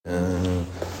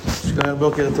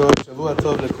Boker Tov, Shavua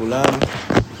Tov leKulam.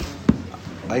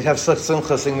 I have such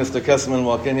simcha seeing Mr. Kessman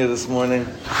walk in here this morning.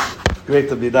 Great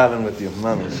to be davening with you,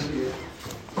 mamish.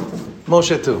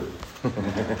 Moshe too.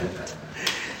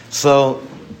 So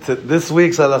this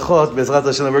week's halachot, Bezrat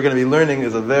Hashem, we're going to be learning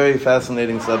is a very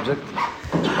fascinating subject,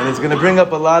 and it's going to bring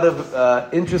up a lot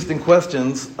of interesting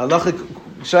questions, halachick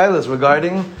shaylas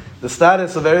regarding the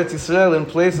status of Eretz Yisrael in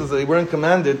places that they weren't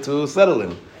commanded to settle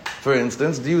in. For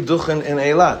instance, do you duchen in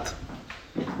Eilat?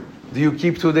 Do you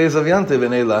keep 2 days of Yantiv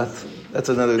in Eilat? This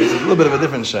is a little bit of a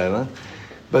different shayla.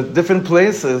 But different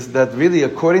places that really,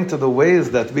 according to the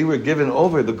ways that we were given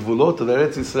over the gvulot of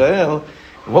Eretz Yisrael,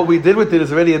 what we did with it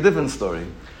is already a different story.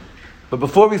 But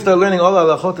before we start learning all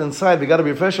the halachot inside, we got to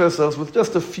refresh ourselves with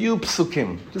just a few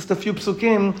psukim. Just a few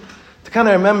psukim to kind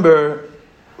of remember,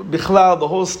 bichlal, the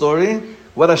whole story,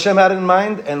 what Hashem had in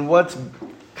mind, and what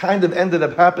kind of ended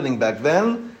up happening back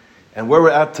then, and where we're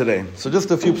at today. So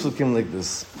just a few psukim like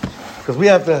this. Because we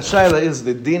have, the shayla is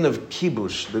the din of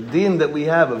kibush, the din that we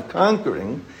have of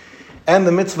conquering, and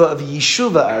the mitzvah of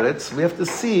yishuva Eretz. We have to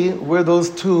see where those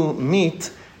two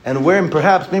meet, and where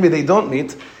perhaps maybe they don't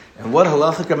meet, and what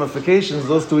halachic ramifications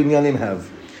those two inyanim have.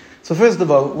 So first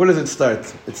of all, where does it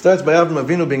start? It starts by Avram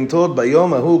Avinu being told,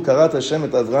 Bayom ahu karat Hashem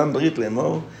et Avram brit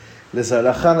lemor,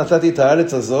 lezaracha natati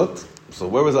ta'aretz azot. So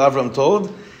where was Avram told?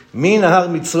 Mi nahar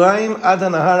Mitzrayim ad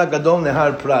nahar agadol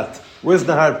nahar Prat. Where's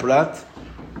Nahar Prat?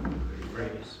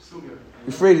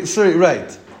 Euphrates. Sorry,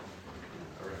 right.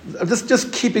 I'm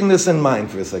just keeping this in mind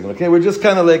for a second, okay? We're just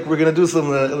kind of like, we're going to do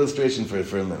some illustration for it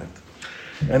for a minute.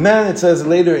 And then it says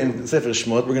later in Sefer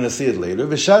Shmot, we're going to see it later,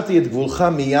 V'shati et gvulcha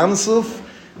mi Yam Suf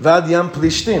vad Yam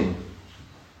Plishtim.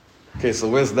 Okay, so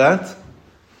where's that?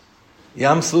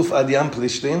 Yam Suf ad Yam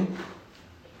Plishtim.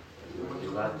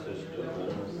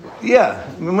 Yeah,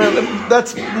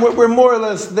 we're more or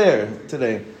less there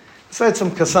today. Besides some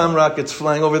Qassam rockets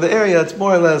flying over the area, it's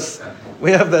more or less,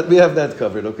 we have that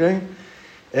covered, okay?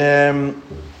 Now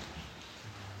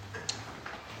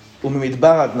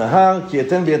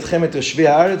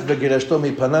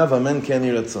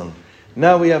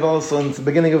we have also in the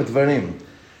beginning of Dvarim.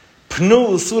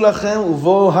 פנו וסו לכם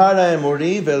ובואו הר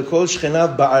האמורי ואל כל שכניו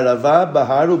בערבה,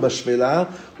 בהר ובשפלה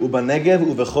ובנגב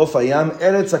ובחוף הים,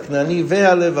 ארץ הכנעני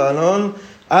והלבנון,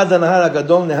 עד הנהר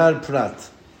הגדול נהר פרת.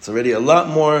 It's already a lot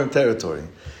more territory.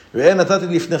 ראה נתתי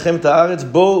לפניכם את הארץ,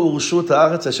 בואו ורשו את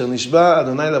הארץ אשר נשבע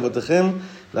אדוני לאבותיכם,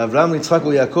 לאברהם, ליצחק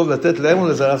וליעקב, לתת להם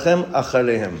ולזרעכם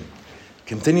אחריהם.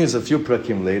 Continues a few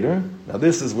prakim later. Now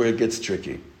this is where it gets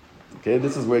tricky. Okay,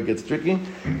 this is where it gets tricky.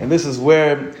 And this is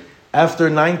where after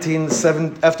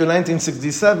 1967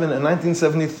 and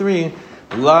 1973,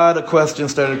 a lot of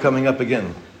questions started coming up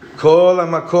again. Kol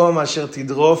hamakom asher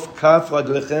tidrof kaf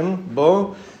raglechem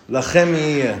bo lachem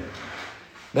yiyeh.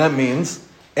 That means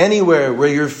anywhere where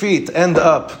your feet end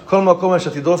up, kol makom asher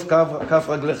tidrof kaf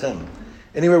raglechem,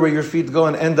 anywhere where your feet go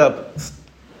and end up,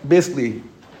 basically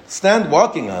stand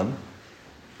walking on,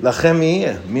 lachem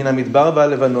yiyeh min hamidbar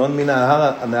va'levanon min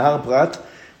nahar prat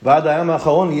ועד הים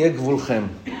האחרון יהיה גבולכם.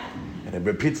 And it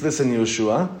repeats this in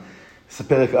Yeshua. זה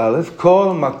פרק א',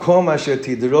 כל מקום אשר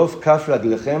תדרוף כף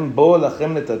רגליכם, בוא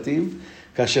לכם נתתיו,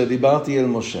 כאשר דיברתי אל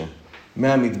משה.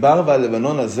 מהמדבר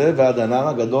והלבנון הזה ועד הנהר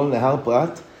הגדול נהר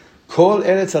פרת, כל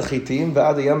ארץ החיתים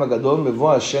ועד הים הגדול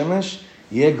מבוא השמש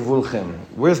יהיה גבולכם.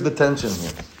 Where's the tension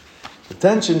here? The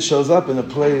tension shows up in a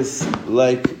place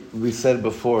like we said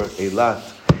before, Eilat.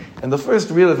 And the first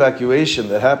real evacuation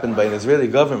that happened by an Israeli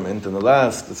government in the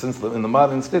in the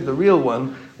modern state, the real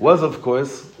one, was of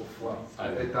course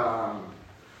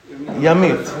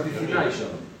Yamit.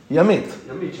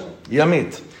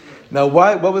 Now,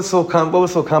 what was so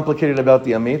complicated about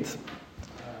the Yamit?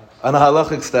 On a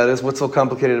halachic status, what's so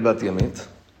complicated about the Yamit?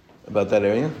 About that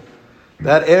area?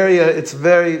 That area, it's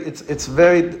very.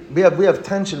 We have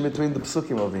tension between the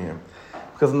psukim over here.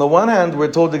 Because on the one hand,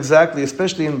 we're told exactly,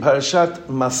 especially in Parashat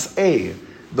Mas'eh,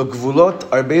 the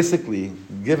Gvulot are basically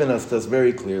given us this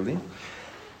very clearly.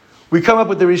 We come up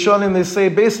with the Rishonim, they say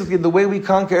basically the way we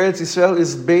conquer Eretz Yisrael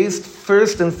is based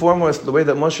first and foremost the way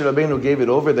that Moshe Rabbeinu gave it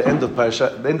over, the end of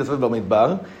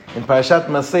Bamidbar. In Parashat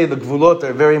Mas'eh, the Gvulot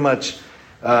are very much,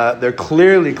 they're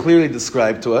clearly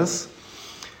described to us.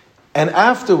 And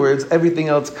afterwards, everything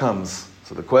else comes.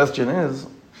 So the question is,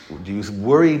 do you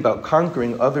worry about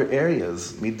conquering other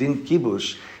areas, midin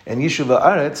kibush and yishuva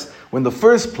aretz, when the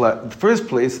first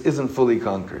place isn't fully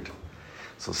conquered?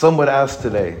 So some would ask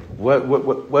today,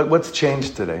 what's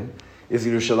changed today? Is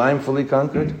Yerushalayim fully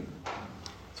conquered?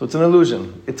 So it's an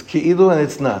illusion. It's ki'ilu and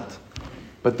it's not.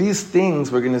 But these things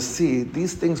we're going to see,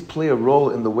 these things play a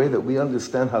role in the way that we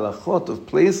understand halachot of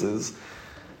places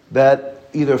that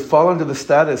either fall under the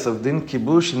status of din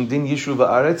kibush and din yishuv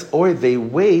haaretz, or they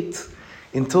wait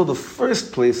until the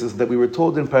first places that we were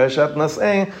told in Parashat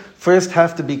Nas'eh first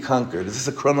have to be conquered. Is this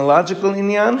a chronological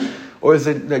inyan, or is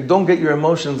it like, don't get your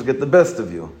emotions get the best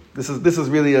of you? This is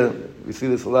really we see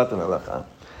this a lot in halacha.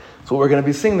 So what we're going to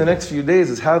be seeing the next few days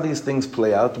is how these things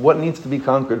play out, what needs to be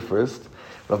conquered first.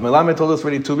 Rav Melamed told us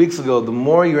already 2 weeks ago, the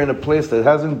more you're in a place that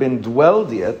hasn't been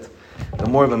dwelled yet, the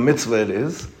more of a mitzvah it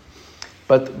is.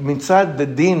 But mitzad the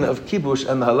din of kibush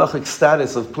and the halachic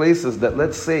status of places that,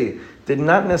 let's say, did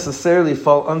not necessarily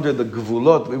fall under the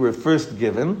gvulot we were first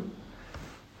given,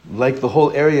 like the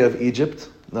whole area of Egypt,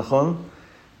 nachon,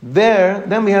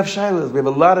 then we have shilas. We have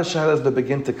a lot of shilas that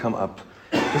begin to come up.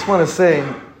 I just want to say,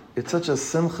 it's such a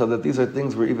simcha that these are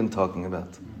things we're even talking about.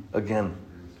 Again.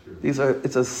 It's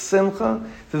a simcha.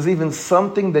 This is even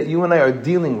something that you and I are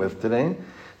dealing with today,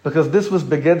 because this was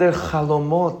begeder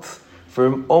chalomot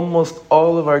for almost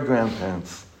all of our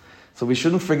grandparents. So we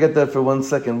shouldn't forget that for 1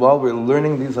 second. While we're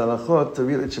learning these halachot,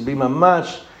 it should be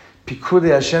mamash,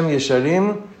 pikudei Hashem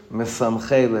yesharim,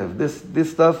 mesamchei lev.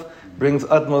 This stuff brings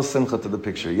utmost simcha to the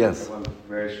picture. Yes? One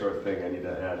very short thing I need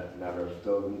to add. Never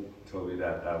told me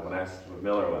that when I asked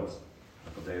Miller once,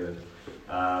 Uncle David,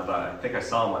 but I think I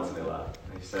saw him once in Eilat,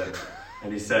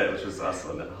 and he said, which was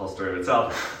awesome, the whole story of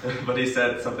itself, but he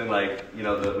said something like, we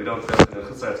don't go to the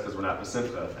Chutz because we're not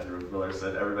B'simcha, and Miller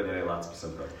said, everybody in Eilat's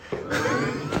B'simcha.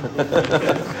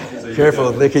 So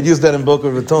careful, they could use that in Boca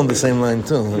Raton, the same line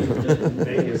too.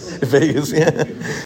 Vegas. Vegas, yeah.